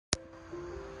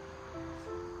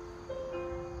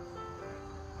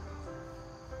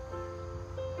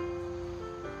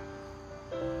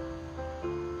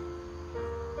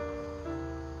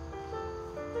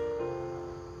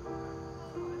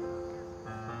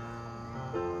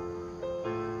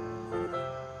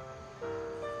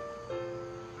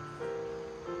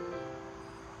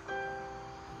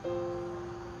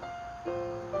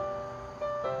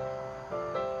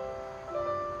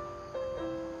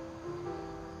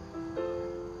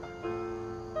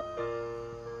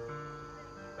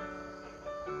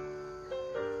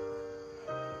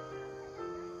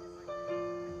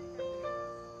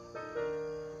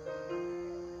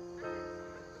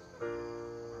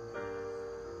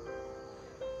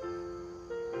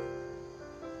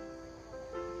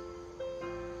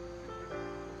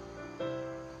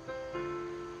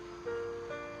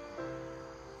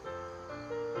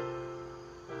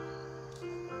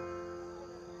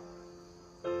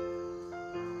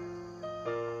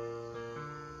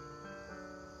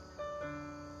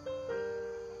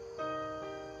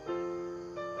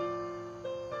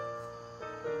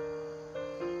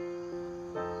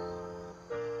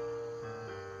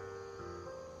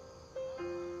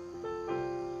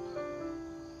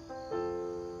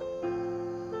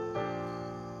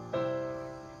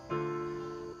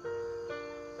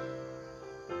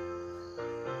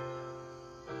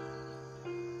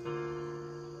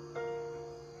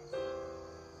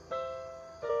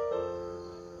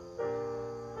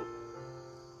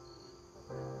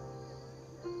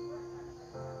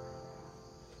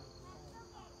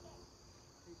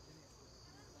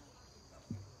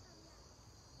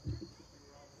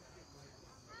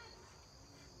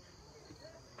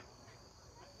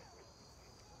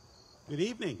Good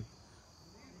evening.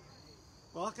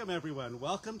 Welcome, everyone.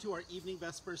 Welcome to our evening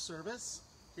Vespers service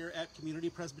here at Community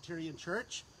Presbyterian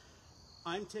Church.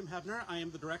 I'm Tim Hebner. I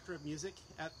am the Director of Music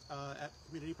at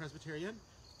Community Presbyterian,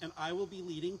 and I will be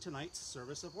leading tonight's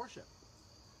service of worship.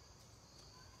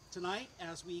 Tonight,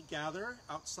 as we gather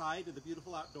outside in the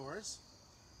beautiful outdoors,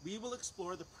 we will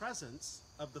explore the presence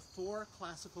of the four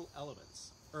classical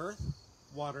elements, earth,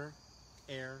 water,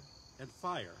 air, and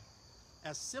fire,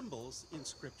 as symbols in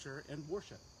scripture and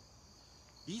worship.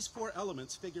 These four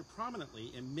elements figure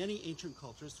prominently in many ancient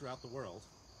cultures throughout the world.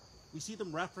 We see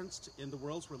them referenced in the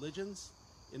world's religions,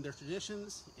 in their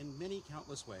traditions, in many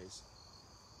countless ways.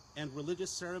 And religious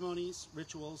ceremonies,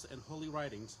 rituals, and holy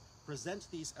writings present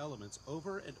these elements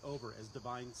over and over as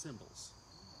divine symbols.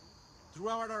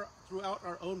 Throughout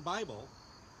our own Bible,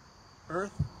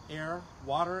 earth, air,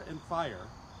 water, and fire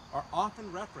are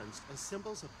often referenced as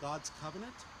symbols of God's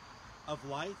covenant, of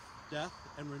life, death,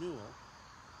 and renewal,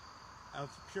 of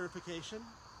purification,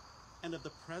 and of the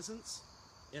presence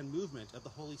and movement of the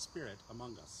Holy Spirit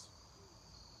among us.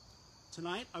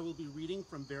 Tonight, I will be reading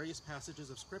from various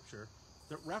passages of Scripture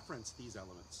that reference these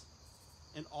elements,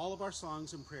 and all of our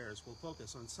songs and prayers will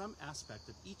focus on some aspect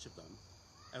of each of them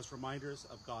as reminders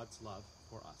of God's love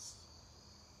for us.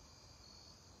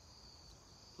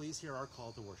 Please hear our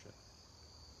call to worship.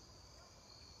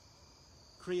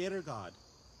 Creator God,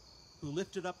 who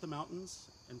lifted up the mountains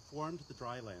and formed the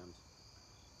dry land,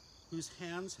 whose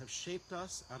hands have shaped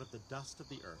us out of the dust of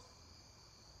the earth,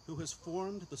 who has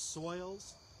formed the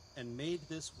soils and made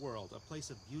this world a place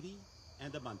of beauty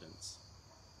and abundance,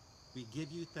 we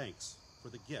give you thanks for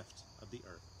the gift of the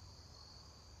earth.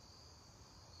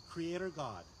 Creator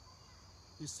God,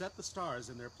 who set the stars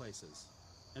in their places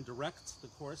and directs the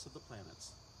course of the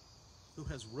planets, who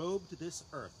has robed this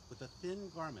earth with a thin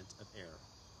garment of air,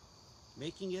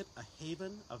 making it a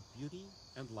haven of beauty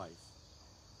and life,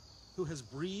 who has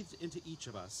breathed into each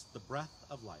of us the breath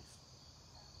of life.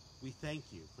 We thank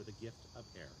you for the gift of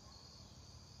air.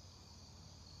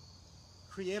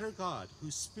 Creator God,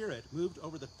 whose spirit moved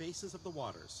over the faces of the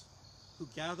waters, who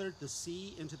gathered the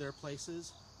sea into their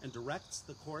places and directs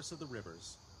the course of the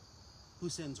rivers, who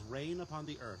sends rain upon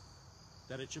the earth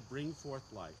that it should bring forth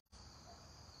life.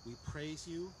 We praise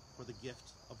you for the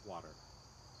gift of water.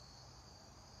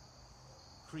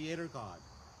 Creator God,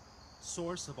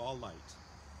 source of all light,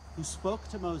 who spoke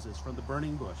to Moses from the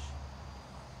burning bush,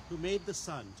 who made the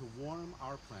sun to warm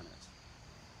our planet,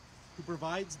 who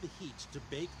provides the heat to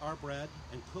bake our bread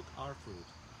and cook our food,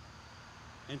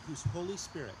 and whose Holy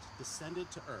Spirit descended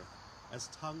to earth as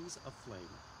tongues of flame.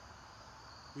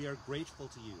 We are grateful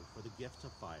to you for the gift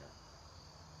of fire.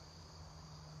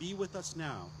 Be with us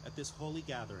now at this holy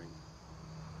gathering.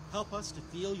 Help us to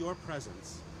feel your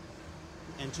presence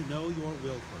and to know your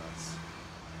will for us,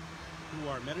 through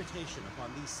our meditation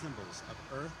upon these symbols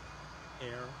of earth,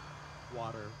 air,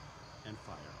 water, and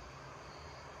fire.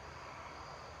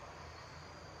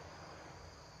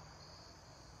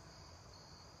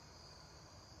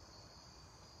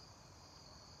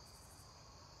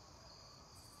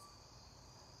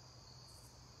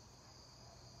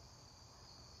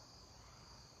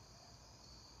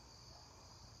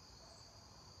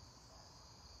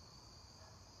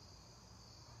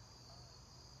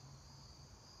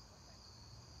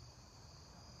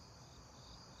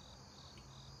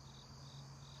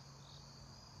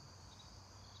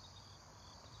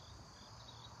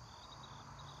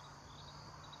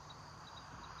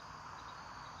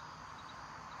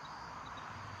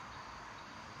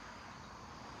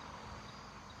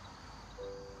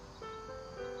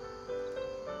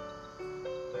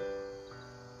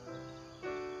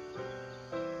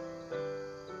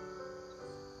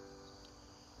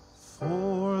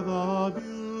 For the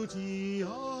beauty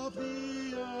of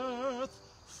the earth,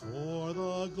 for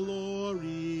the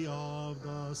glory of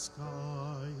the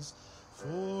skies,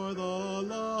 for the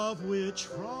love which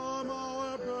from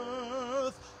our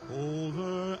birth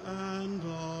over and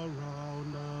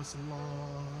around us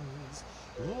lies.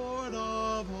 Lord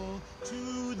of all,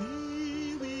 to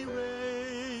thee we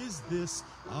raise this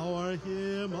our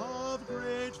hymn of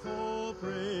grateful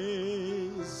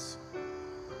praise.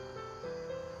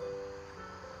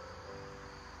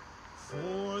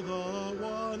 For the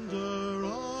wonder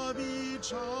of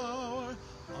each hour,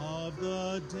 of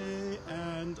the day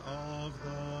and of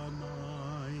the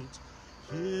night,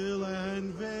 hill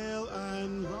and vale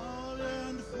and lawn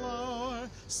and flower,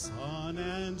 sun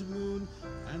and moon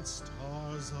and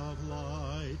stars of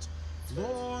light.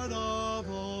 Lord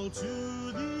of all,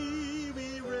 to thee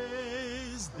we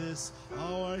raise this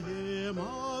our hymn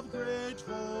of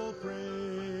grateful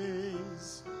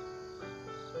praise.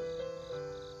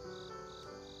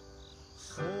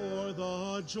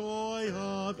 the joy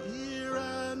of ear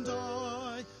and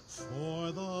eye,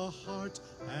 for the heart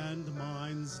and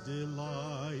mind's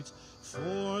delight,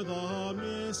 for the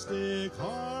mystic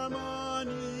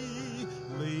harmony,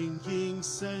 linking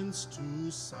sense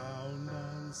to sound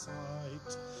and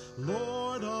sight.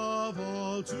 Lord of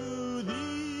all, to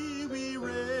thee we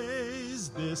raise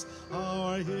this,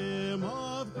 our hymn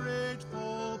of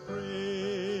grateful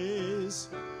praise.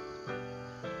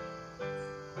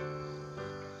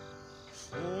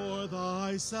 For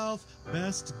thyself,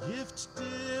 best gift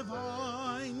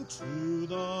divine, to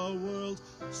the world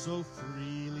so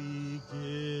freely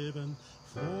given,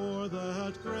 for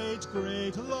that great,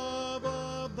 great love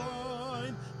of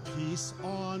thine, peace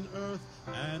on earth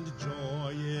and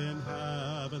joy in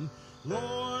heaven.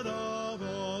 Lord of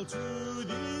all, to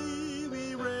thee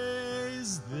we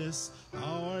raise this,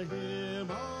 our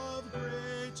hymn of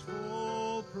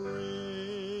grateful praise.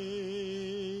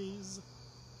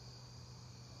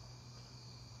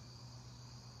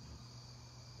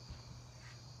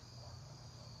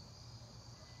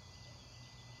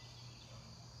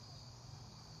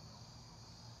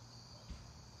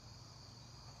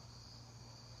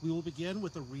 We will begin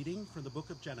with a reading from the book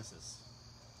of Genesis,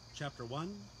 chapter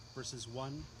 1, verses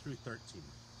 1 through 13.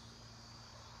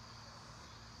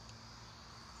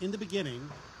 In the beginning,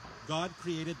 God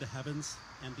created the heavens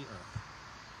and the earth.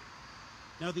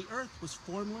 Now the earth was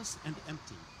formless and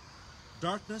empty.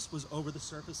 Darkness was over the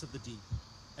surface of the deep,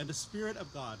 and the Spirit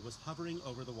of God was hovering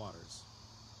over the waters.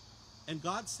 And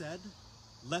God said,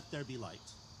 "Let there be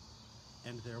light."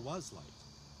 And there was light.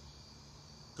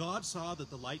 God saw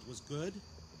that the light was good,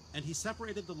 and he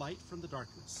separated the light from the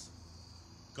darkness.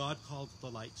 God called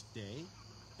the light day,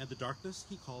 and the darkness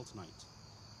he called night.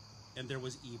 And there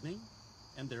was evening,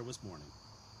 and there was morning,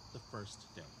 the first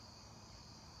day.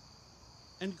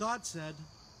 And God said,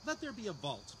 "Let there be a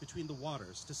vault between the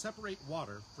waters to separate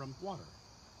water from water."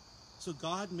 So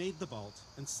God made the vault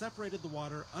and separated the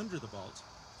water under the vault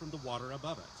from the water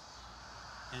above it.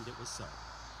 And it was so.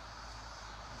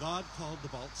 God called the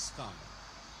vault sky.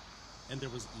 And there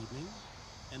was evening,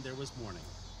 and there was morning,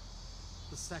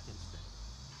 the second day.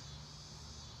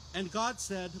 And God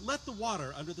said, "Let the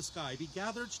water under the sky be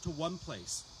gathered to one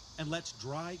place, and let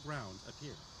dry ground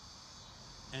appear."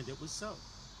 And it was so.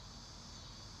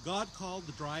 God called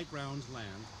the dry ground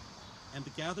land, and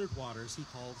the gathered waters he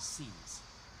called seas.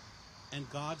 And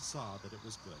God saw that it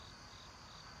was good.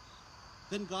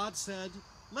 Then God said,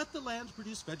 "Let the land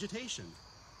produce vegetation,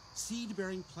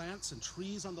 seed-bearing plants and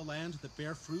trees on the land that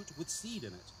bear fruit with seed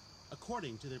in it,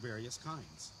 according to their various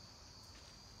kinds."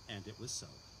 And it was so.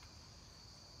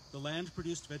 The land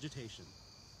produced vegetation,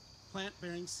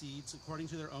 plant-bearing seeds according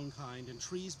to their own kind, and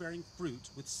trees bearing fruit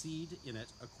with seed in it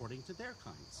according to their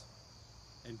kinds.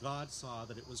 And God saw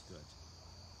that it was good.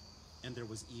 And there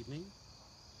was evening,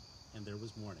 and there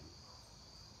was morning,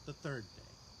 the third day.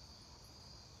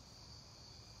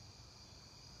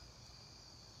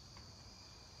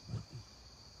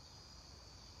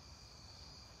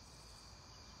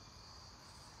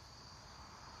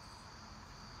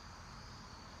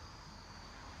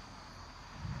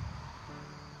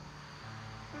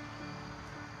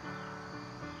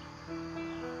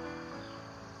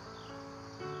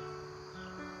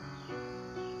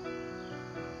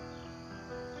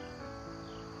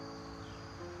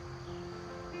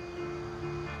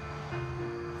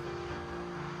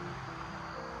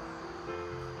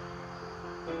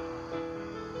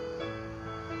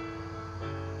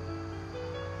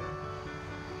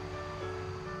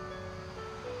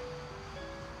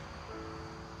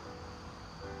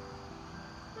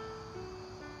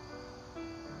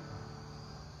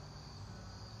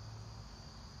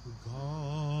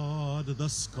 God, the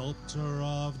sculptor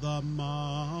of the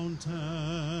mountains,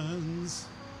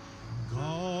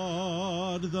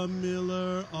 God, the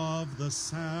miller of the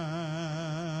sand,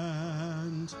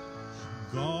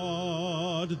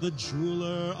 God, the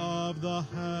jeweler of the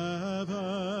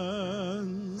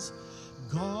heavens,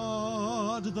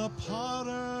 God, the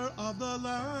potter of the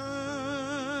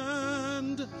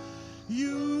land,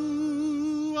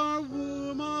 you are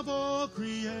womb of all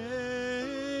creation.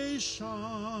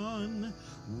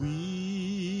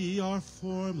 We are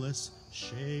formless,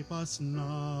 shape us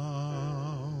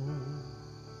now.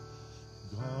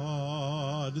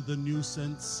 God, the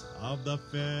nuisance of the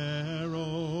Pharaoh,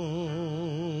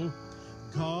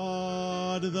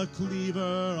 God, the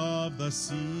cleaver of the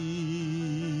sea,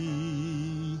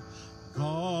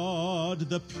 God,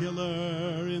 the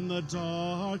pillar in the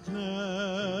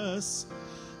darkness,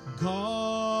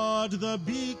 God, the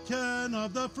beacon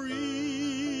of the free,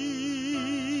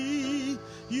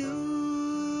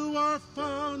 you are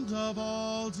fount of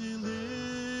all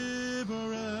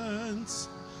deliverance. hearts.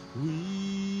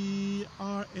 We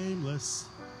are aimless,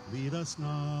 lead us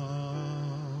now.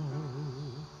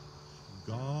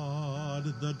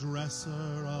 God, the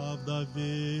dresser of the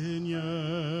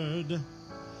vineyard,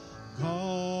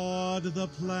 God, the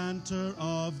planter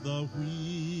of the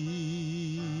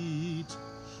wheat,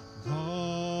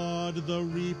 God, the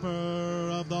reaper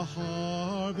of the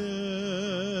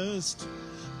harvest,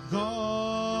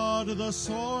 God, the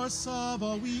source of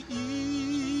all we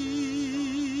eat.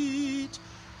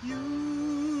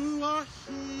 You are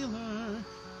healer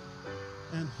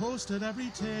and host at every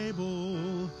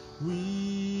table.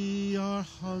 We are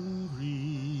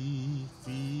hungry,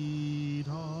 feed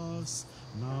us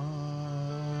now.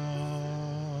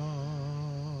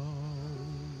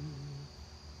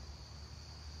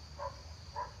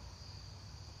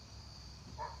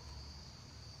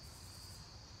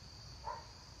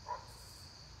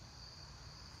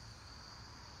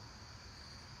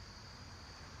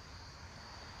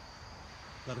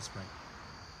 Let us pray.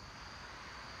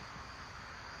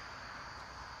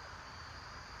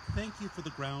 Thank you for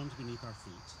the ground beneath our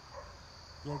feet,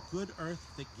 your good earth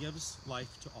that gives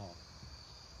life to all.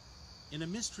 In a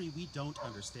mystery we don't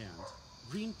understand,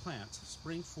 green plants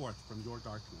spring forth from your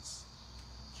darkness.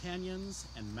 Canyons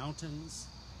and mountains,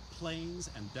 plains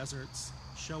and deserts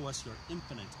show us your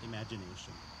infinite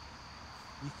imagination.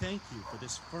 We thank you for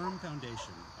this firm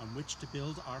foundation on which to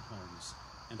build our homes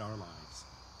and our lives.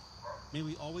 May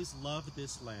we always love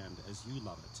this land as you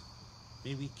love it.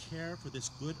 May we care for this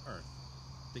good earth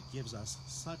that gives us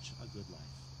such a good life.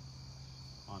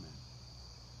 Amen.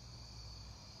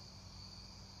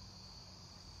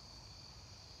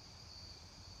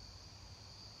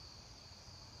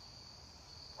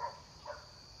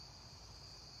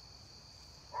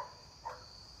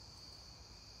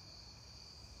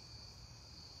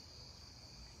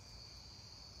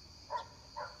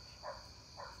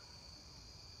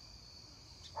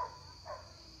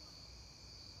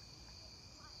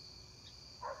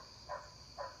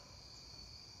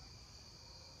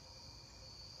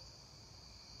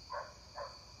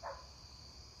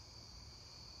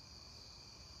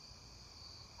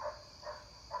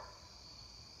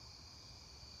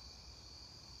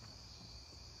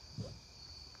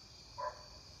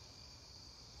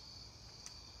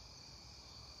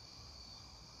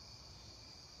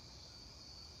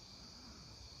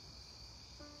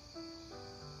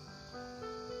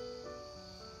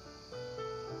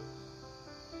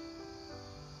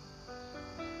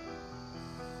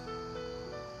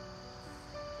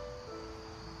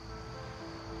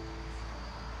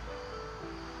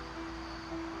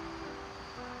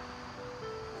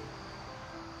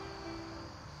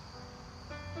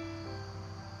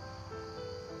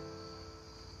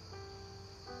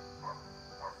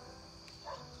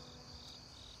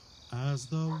 As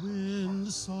the wind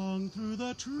song through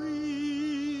the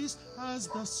trees, as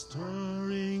the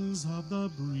stirrings of the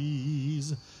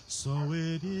breeze, so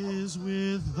it is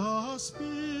with the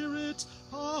Spirit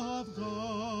of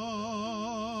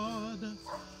God.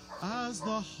 As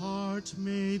the heart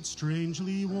made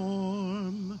strangely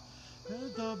warm,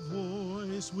 heard the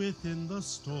voice within the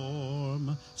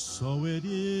storm, so it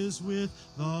is with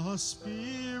the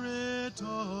Spirit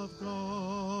of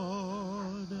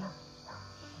God.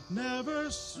 Never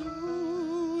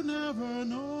soon, never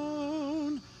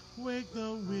known, wake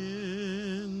the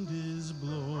wind is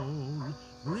blown,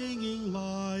 bringing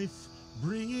life,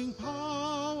 bringing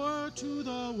power to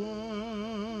the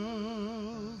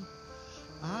world.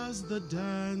 As the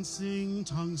dancing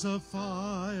tongues of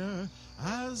fire,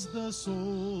 as the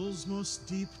soul's most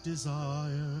deep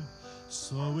desire,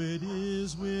 so it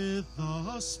is with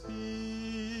the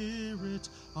Spirit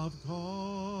of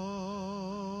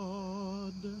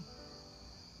God.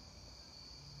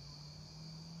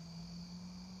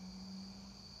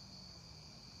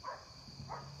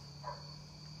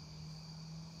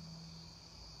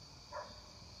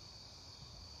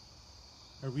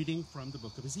 A reading from the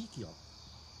book of Ezekiel.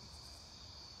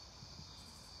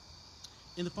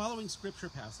 In the following scripture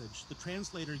passage, the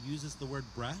translator uses the word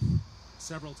breath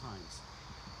several times.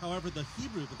 However, the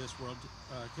Hebrew for this word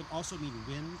can also mean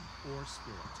wind or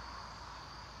spirit.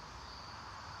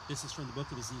 This is from the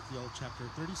book of Ezekiel, chapter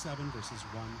 37, verses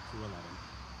 1 through 11.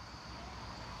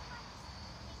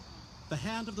 The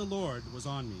hand of the Lord was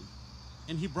on me,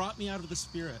 and he brought me out of the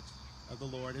spirit of the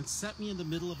Lord and set me in the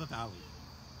middle of a valley.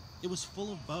 It was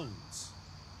full of bones.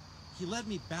 He led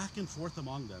me back and forth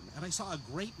among them, and I saw a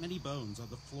great many bones on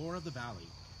the floor of the valley,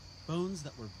 bones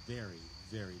that were very,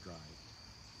 very dry.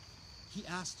 He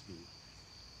asked me,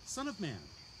 "Son of man,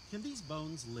 can these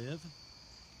bones live?"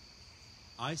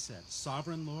 I said,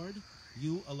 "Sovereign Lord,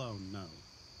 you alone know."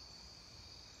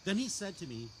 Then he said to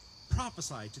me,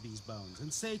 prophesy to these bones,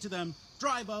 and say to them,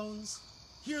 dry bones,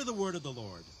 hear the word of the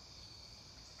Lord.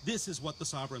 This is what the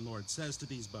sovereign Lord says to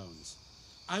these bones.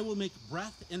 I will make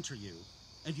breath enter you,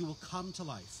 and you will come to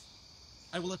life.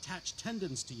 I will attach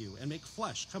tendons to you and make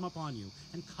flesh come upon you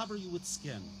and cover you with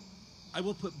skin. I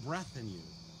will put breath in you,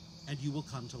 and you will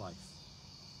come to life.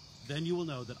 Then you will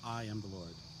know that I am the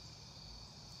Lord.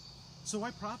 So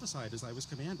I prophesied as I was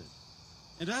commanded.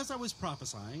 And as I was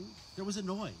prophesying, there was a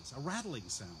noise, a rattling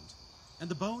sound, and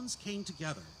the bones came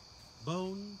together,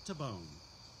 bone to bone.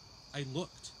 I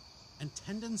looked, and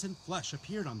tendons and flesh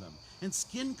appeared on them, and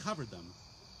skin covered them,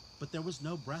 but there was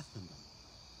no breath in them.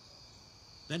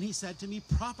 Then he said to me,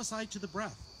 prophesy to the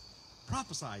breath.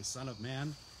 Prophesy, Son of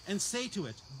Man, and say to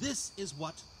it, this is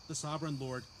what the sovereign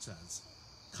Lord says.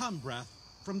 Come, breath,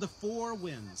 from the four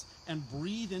winds, and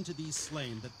breathe into these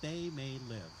slain, that they may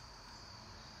live.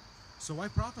 So I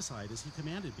prophesied as he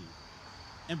commanded me,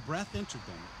 and breath entered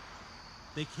them.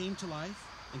 They came to life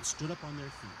and stood up on their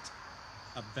feet,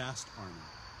 a vast army.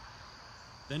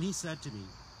 Then he said to me,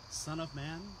 Son of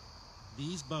man,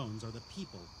 these bones are the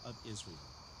people of Israel.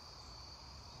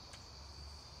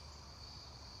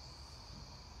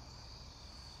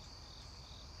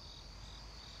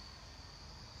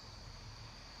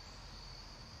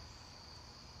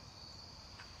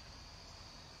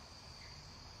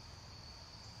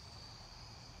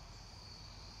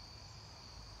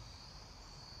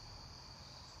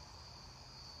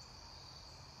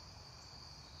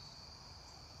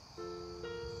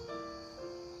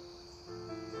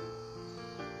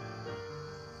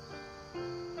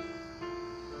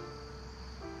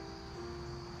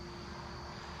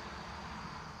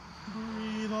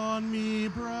 Breathe on me,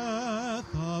 breath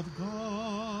of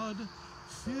God,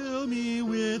 fill me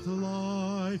with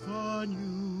life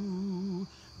anew,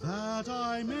 that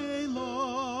I may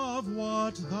love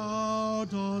what thou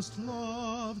dost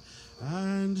love,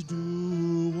 and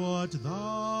do what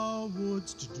thou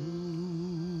wouldst do.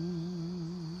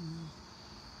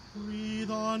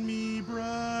 Breathe on me,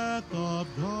 breath of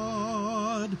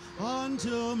God,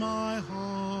 until my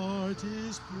heart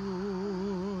is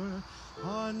pure,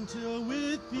 until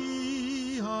with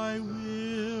thee I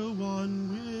will one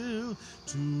will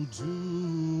to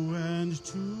do and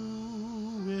to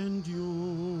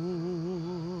endure.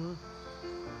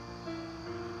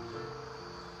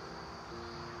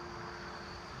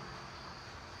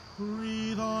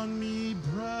 Breathe on me,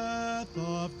 breath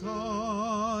of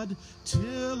God,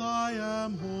 till I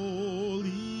am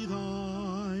wholly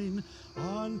thine,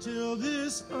 until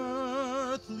this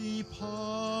earthly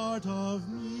part of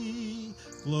me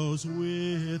glows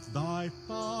with thy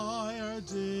fire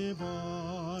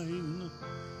divine.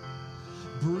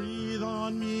 Breathe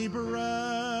on me,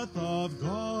 breath of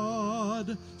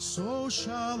God, so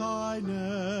shall I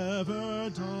never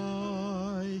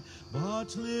die,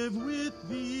 but live with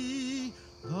thee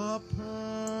the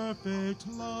perfect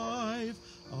life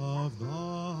of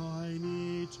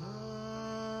thine eternity.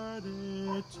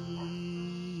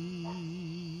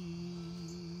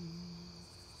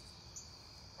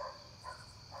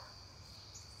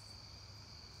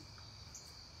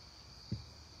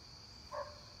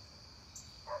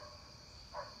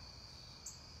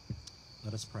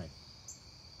 Let us pray.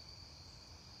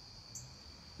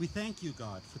 We thank you,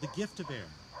 God, for the gift of air,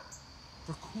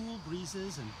 for cool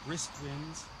breezes and brisk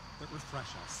winds that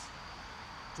refresh us,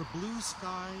 for blue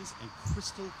skies and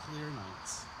crystal clear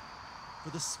nights, for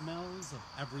the smells of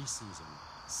every season,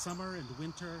 summer and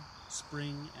winter,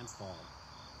 spring and fall.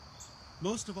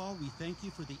 Most of all, we thank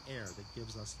you for the air that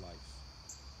gives us life.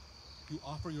 You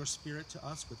offer your Spirit to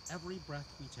us with every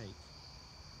breath we take.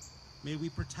 May we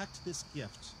protect this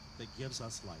gift that gives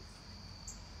us life.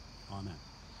 Amen.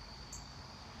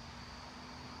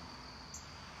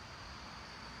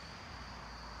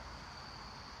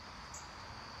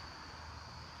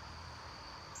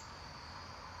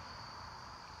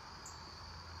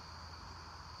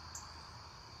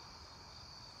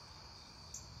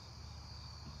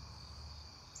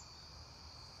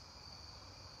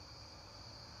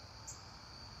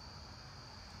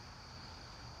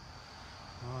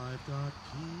 I've got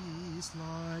peace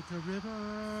like a river,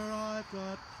 I've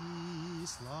got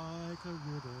peace like a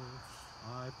river,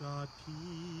 I've got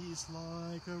peace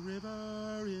like a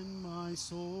river in my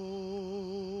soul.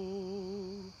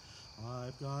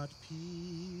 I've got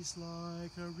peace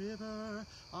like a river,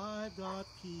 I've got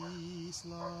peace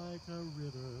like a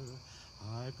river,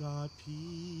 I've got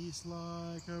peace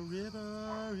like a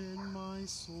river in my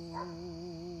soul.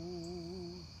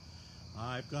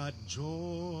 I've got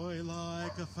joy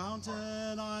like a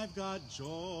fountain, I've got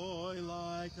joy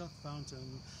like a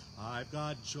fountain. I've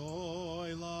got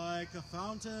joy like a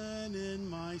fountain in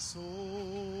my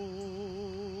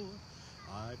soul.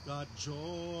 I've got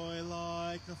joy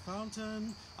like a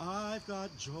fountain, I've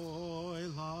got joy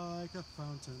like a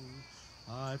fountain.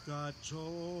 I've got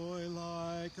joy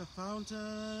like a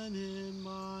fountain in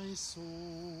my soul.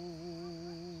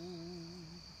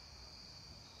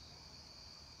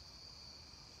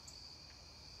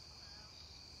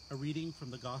 A reading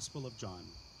from the Gospel of John,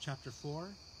 chapter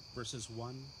 4, verses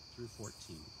 1 through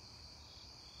 14.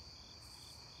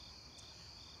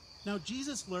 Now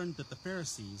Jesus learned that the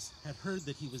Pharisees had heard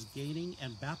that he was gaining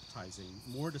and baptizing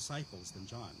more disciples than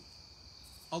John,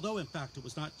 although in fact it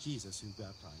was not Jesus who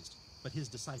baptized, but his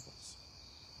disciples.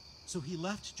 So he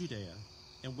left Judea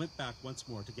and went back once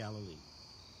more to Galilee.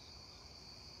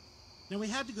 Now he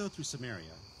had to go through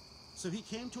Samaria, so he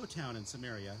came to a town in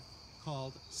Samaria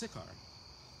called Sychar,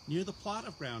 near the plot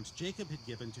of ground Jacob had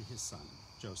given to his son,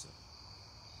 Joseph.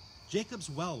 Jacob's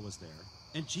well was there,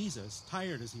 and Jesus,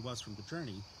 tired as he was from the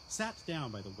journey, sat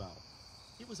down by the well.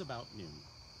 It was about noon.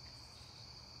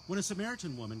 When a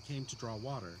Samaritan woman came to draw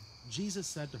water, Jesus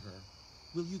said to her,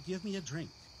 "Will you give me a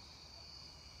drink?"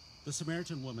 The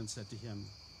Samaritan woman said to him,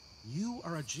 "You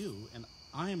are a Jew, and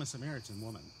I am a Samaritan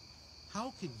woman.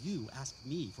 How can you ask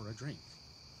me for a drink?"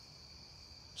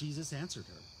 Jesus answered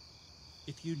her,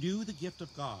 "If you knew the gift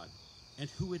of God and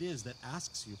who it is that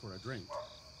asks you for a drink,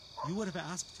 you would have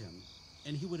asked him,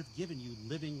 and he would have given you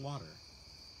living water."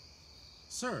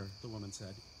 "Sir," the woman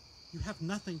said, "you have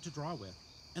nothing to draw with,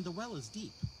 and the well is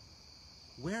deep.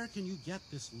 Where can you get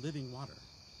this living water?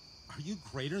 Are you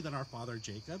greater than our father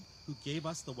Jacob, who gave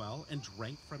us the well and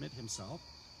drank from it himself,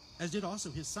 as did also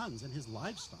his sons and his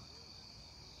livestock?"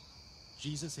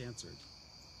 Jesus answered,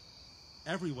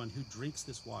 "Everyone who drinks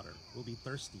this water will be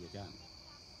thirsty again.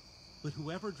 But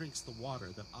whoever drinks the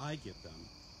water that I give them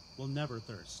will never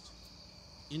thirst.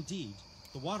 Indeed,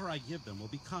 the water I give them will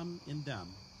become in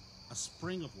them a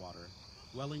spring of water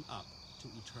welling up to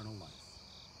eternal life."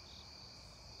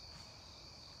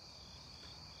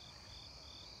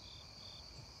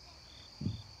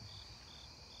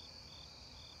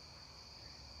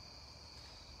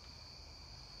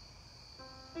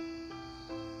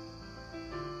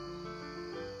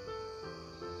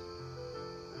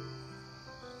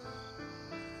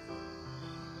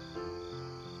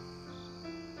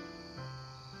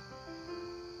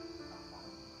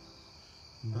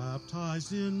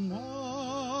 Baptized in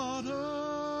water,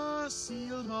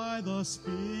 sealed by the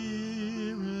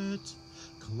Spirit,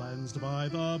 cleansed by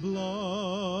the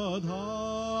blood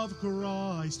of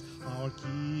Christ our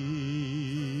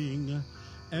King,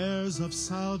 heirs of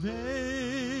salvation,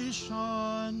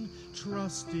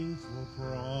 trusting for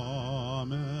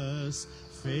promise,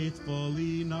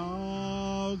 faithfully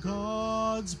now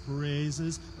God's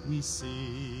praises we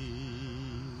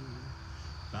sing.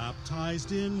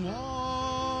 Baptized in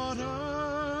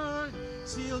water,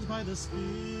 sealed by the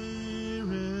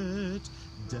Spirit,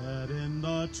 dead in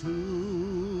the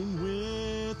tomb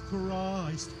with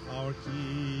Christ our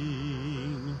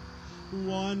King,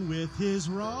 one with his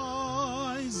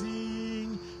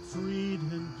rising, freed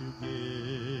and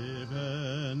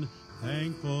given,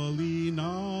 thankfully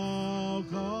now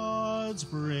God's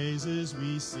praises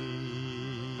we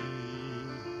sing.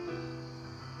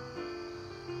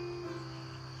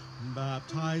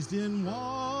 Baptized in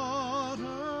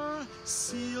water,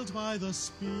 sealed by the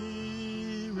Spirit,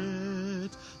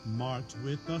 marked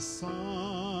with the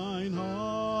sign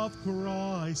of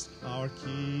Christ our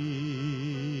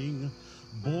King.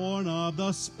 Born of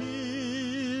the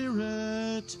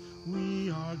Spirit, we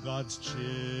are God's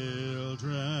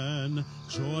children.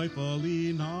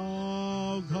 Joyfully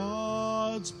now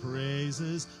God's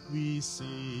praises we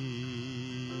sing.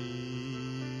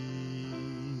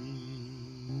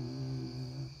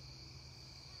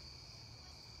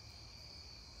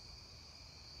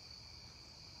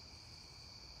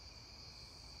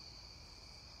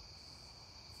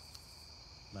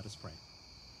 Let us pray.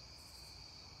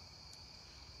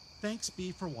 Thanks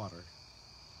be for water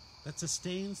that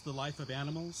sustains the life of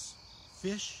animals,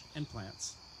 fish, and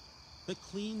plants, that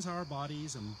cleans our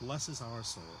bodies and blesses our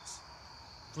souls,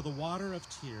 for the water of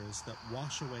tears that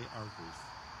wash away our grief,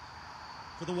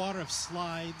 for the water of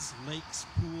slides, lakes,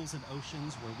 pools, and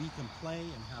oceans where we can play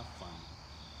and have fun.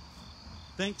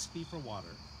 Thanks be for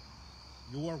water.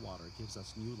 Your water gives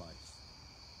us new life.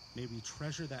 May we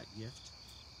treasure that gift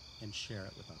and share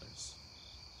it with others.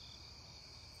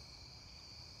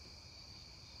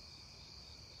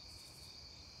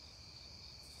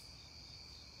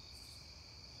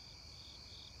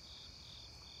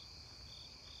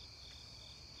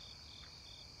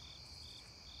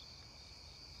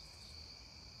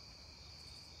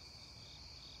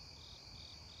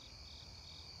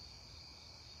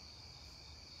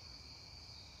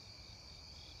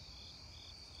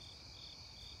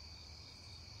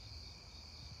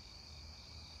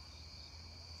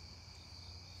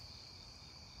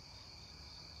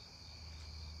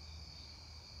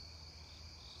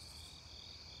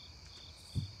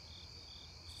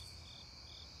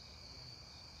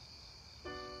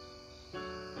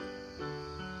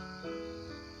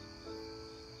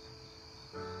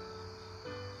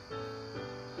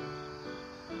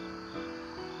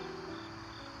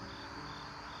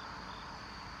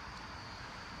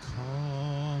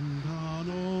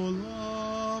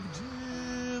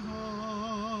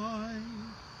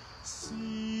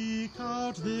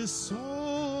 out this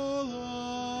soul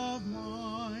of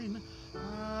mine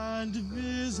and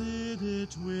visit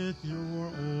it with your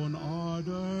own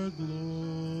ardor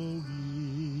glowing.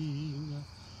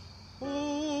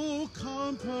 O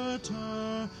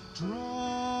Comforter,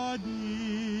 draw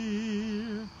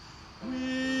near,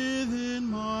 within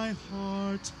my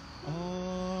heart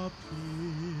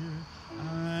appear,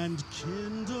 and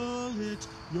kindle it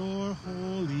your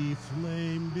holy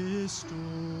flame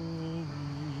bestowing.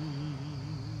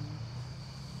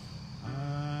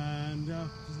 And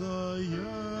of the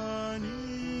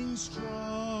yearning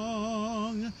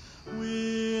strong,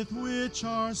 with which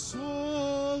our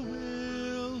soul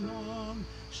will long,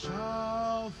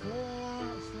 shall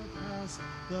surpass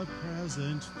the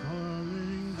present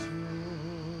purring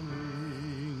thrilling.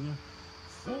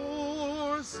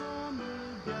 For some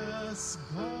will guess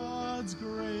God's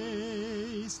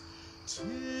grace,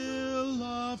 till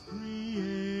love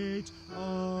create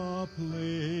a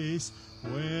place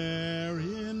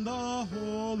wherein the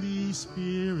Holy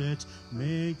Spirit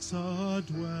makes a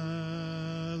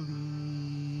dwelling.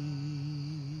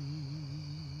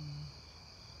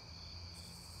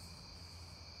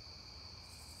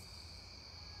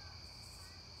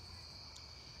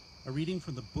 A reading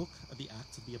from the book of the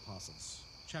Acts of the Apostles,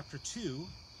 chapter 2,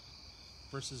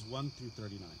 verses 1 through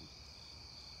 39.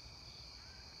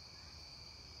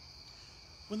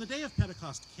 When the day of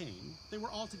Pentecost came, they were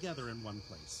all together in one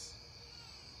place.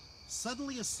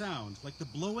 Suddenly a sound like the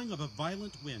blowing of a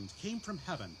violent wind came from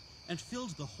heaven and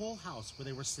filled the whole house where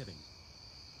they were sitting.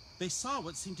 They saw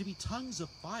what seemed to be tongues of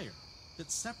fire that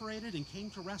separated and came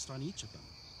to rest on each of them.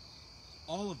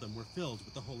 All of them were filled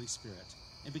with the Holy Spirit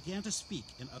and began to speak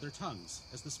in other tongues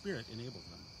as the Spirit enabled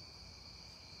them.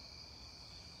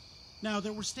 Now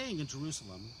there were staying in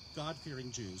Jerusalem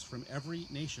God-fearing Jews from every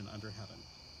nation under heaven.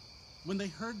 When they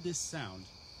heard this sound,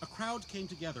 a crowd came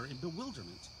together in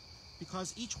bewilderment,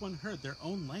 because each one heard their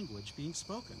own language being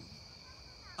spoken.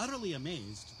 Utterly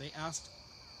amazed, they asked,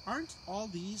 "Aren't all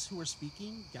these who are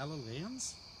speaking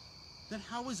Galileans? Then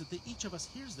how is it that each of us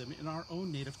hears them in our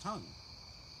own native tongue?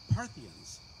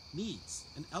 Parthians, Medes,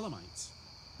 and Elamites,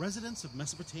 residents of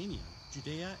Mesopotamia,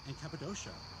 Judea and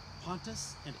Cappadocia,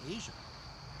 Pontus and Asia,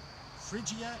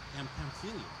 Phrygia and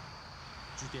Pamphylia,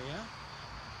 Judea,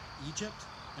 Egypt,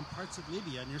 and parts of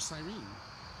Libya near Cyrene,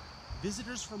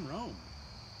 visitors from Rome,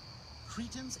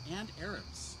 Cretans and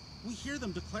Arabs. We hear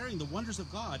them declaring the wonders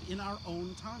of God in our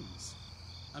own tongues."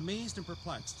 Amazed and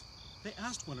perplexed, they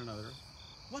asked one another,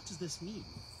 "What does this mean?"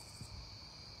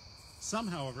 Some,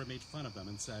 however, made fun of them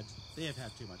and said, "They have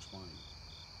had too much wine."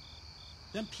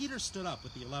 Then Peter stood up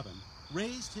with the 11,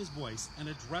 raised his voice, and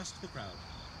addressed the crowd.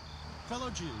 "Fellow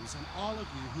Jews, and all of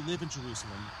you who live in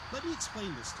Jerusalem, let me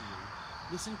explain this to you.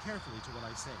 Listen carefully to what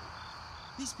I say.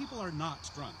 These people are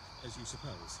not drunk, as you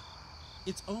suppose.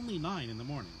 It's only 9 in the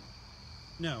morning.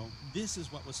 No, this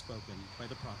is what was spoken by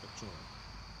the prophet Joel.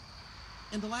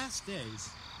 In the last days,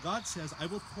 God says, I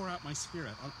will pour out my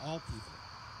Spirit on all people.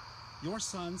 Your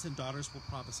sons and daughters will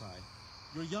prophesy.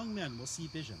 Your young men will see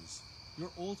visions.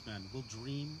 Your old men will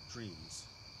dream dreams.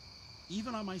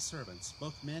 Even on my servants,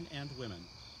 both men and women,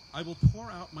 I will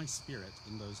pour out my Spirit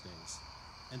in those days,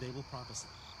 and they will prophesy.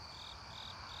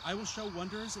 I will show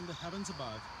wonders in the heavens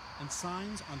above and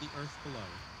signs on the earth below,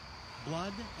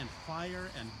 blood and fire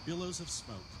and billows of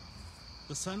smoke.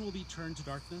 The sun will be turned to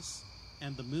darkness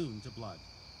and the moon to blood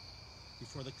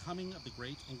before the coming of the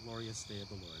great and glorious day of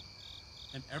the Lord.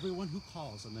 And everyone who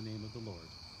calls on the name of the Lord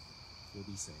will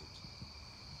be saved."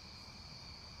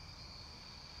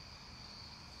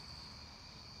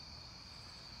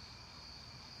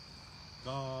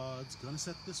 God's gonna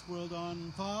set this world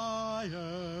on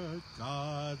fire.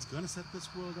 God's gonna set this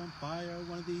world on fire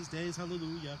one of these days.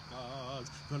 Hallelujah. God's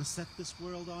gonna set this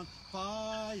world on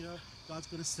fire. God's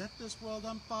gonna set this world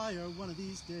on fire one of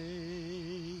these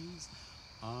days.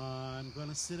 I'm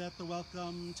gonna sit at the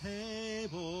welcome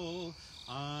table.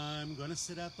 I'm gonna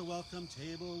sit at the welcome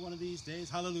table one of these days.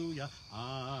 Hallelujah.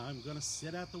 I'm gonna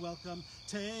sit at the welcome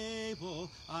table.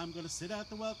 I'm gonna sit at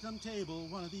the welcome table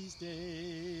one of these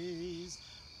days.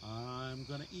 I'm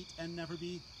gonna eat and never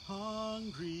be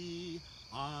hungry.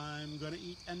 I'm gonna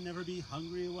eat and never be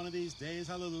hungry one of these days.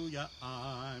 Hallelujah.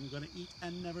 I'm gonna eat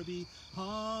and never be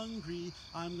hungry.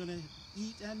 I'm gonna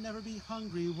eat and never be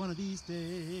hungry one of these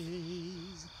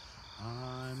days.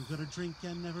 I'm gonna drink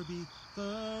and never be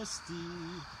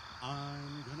thirsty.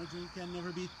 I'm gonna drink and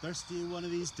never be thirsty one of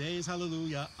these days.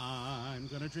 Hallelujah. I'm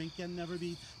gonna drink and never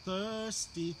be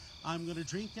thirsty. I'm gonna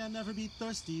drink and never be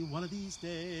thirsty one of these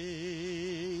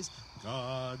days.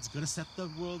 God's gonna set the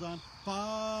world on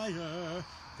fire.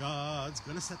 God's God's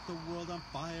gonna set the world on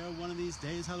fire one of these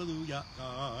days. Hallelujah.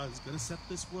 God's gonna set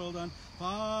this world on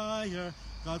fire.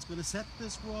 God's gonna set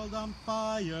this world on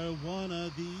fire one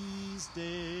of these days.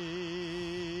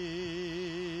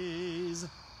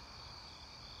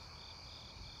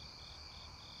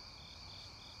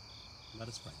 Let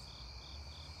us pray.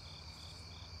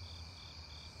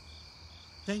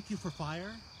 Thank you for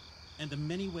fire and the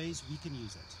many ways we can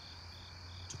use it.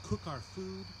 To cook our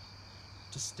food,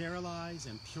 to sterilize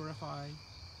and purify,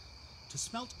 to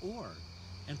smelt ore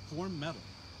and form metal,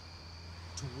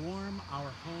 to warm our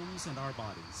homes and our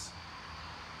bodies,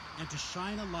 and to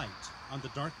shine a light on the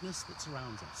darkness that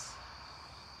surrounds us.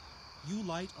 You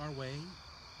light our way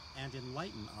and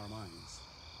enlighten our minds.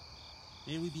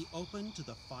 May we be open to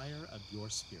the fire of your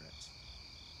Spirit.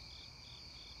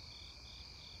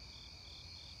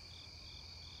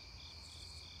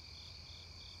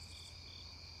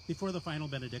 Before the final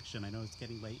benediction, I know it's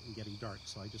getting late and getting dark,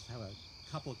 so I just have a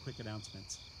couple of quick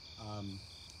announcements.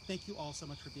 Thank you all so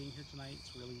much for being here tonight.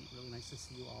 It's really, really nice to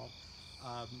see you all.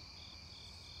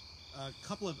 A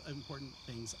couple of important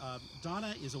things.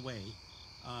 Donna is away.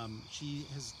 She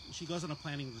goes on a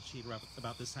planning retreat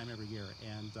about this time every year,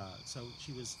 and so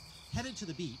she was headed to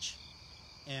the beach,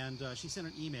 and she sent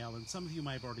an email, and some of you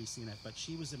might have already seen it, but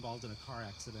she was involved in a car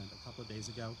accident a couple of days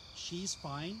ago. She's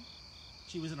fine.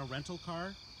 She was in a rental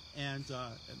car, and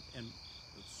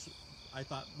I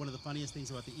thought one of the funniest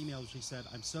things about the email was she said,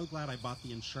 "I'm so glad I bought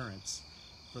the insurance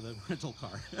for the rental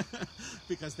car,"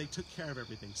 because they took care of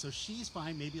everything. So she's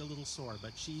fine, maybe a little sore,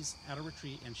 but she's at a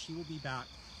retreat, and she will be back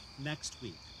next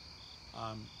week.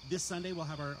 This Sunday we'll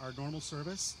have our normal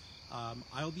service.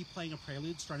 I'll be playing a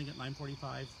prelude starting at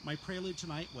 9:45. My prelude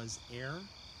tonight was Air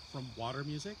from Water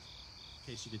Music,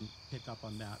 in case you didn't pick up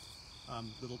on that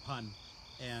little pun.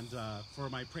 And for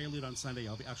my prelude on Sunday,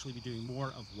 I'll actually be doing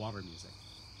more of water music.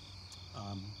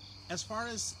 As far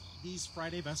as these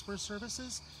Friday Vespers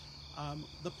services,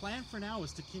 the plan for now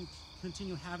is to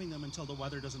continue having them until the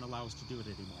weather doesn't allow us to do it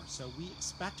anymore. So we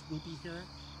expect we'll be here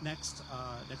next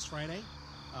Friday.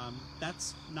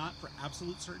 That's not for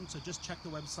absolute certain, so just check the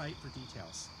website for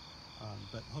details.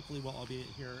 But hopefully we'll all be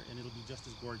here, and it'll be just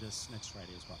as gorgeous next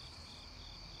Friday as well.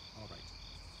 All right.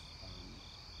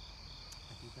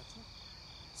 I think that's it.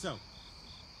 So,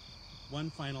 one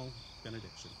final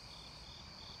benediction.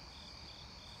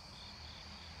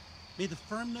 May the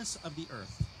firmness of the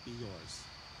earth be yours.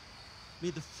 May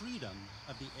the freedom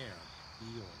of the air be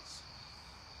yours.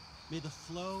 May the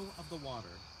flow of the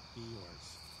water be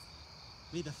yours.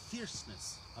 May the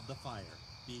fierceness of the fire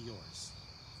be yours.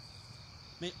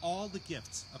 May all the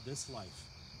gifts of this life,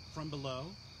 from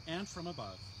below and from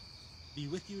above, be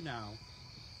with you now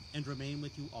and remain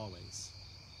with you always.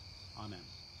 Amen.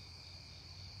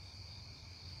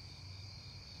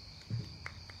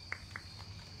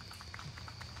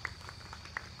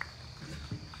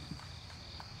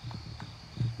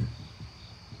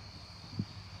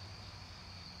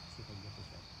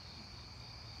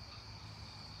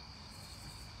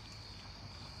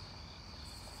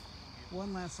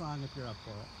 One last song if you're up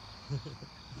for it.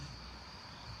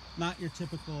 Not your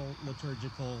typical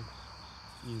liturgical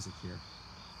music here.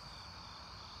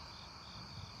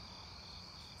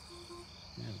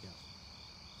 There we go.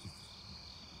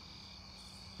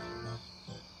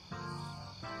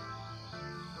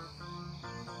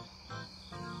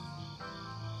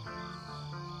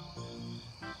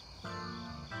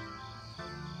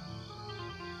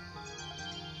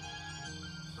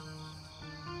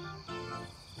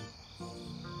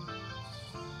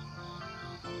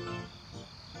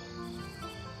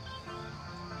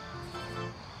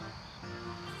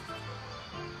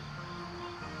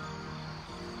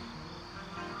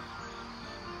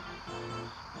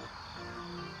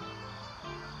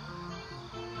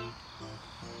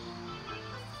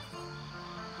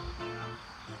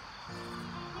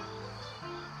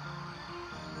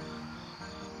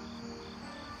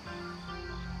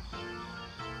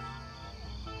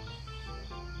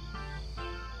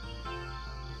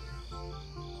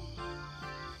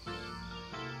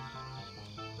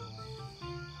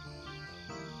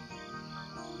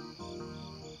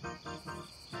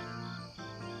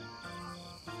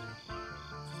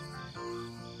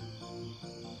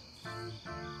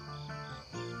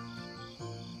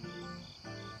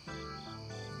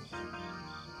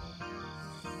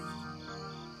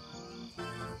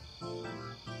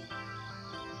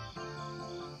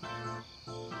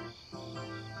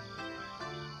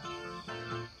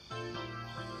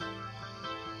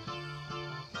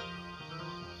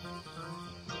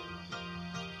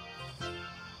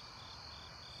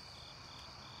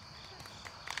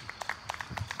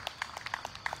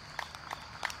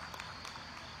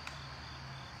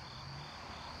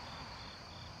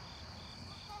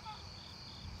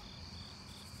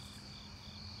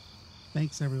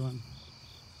 Thanks, everyone.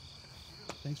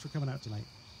 Thanks for coming out tonight.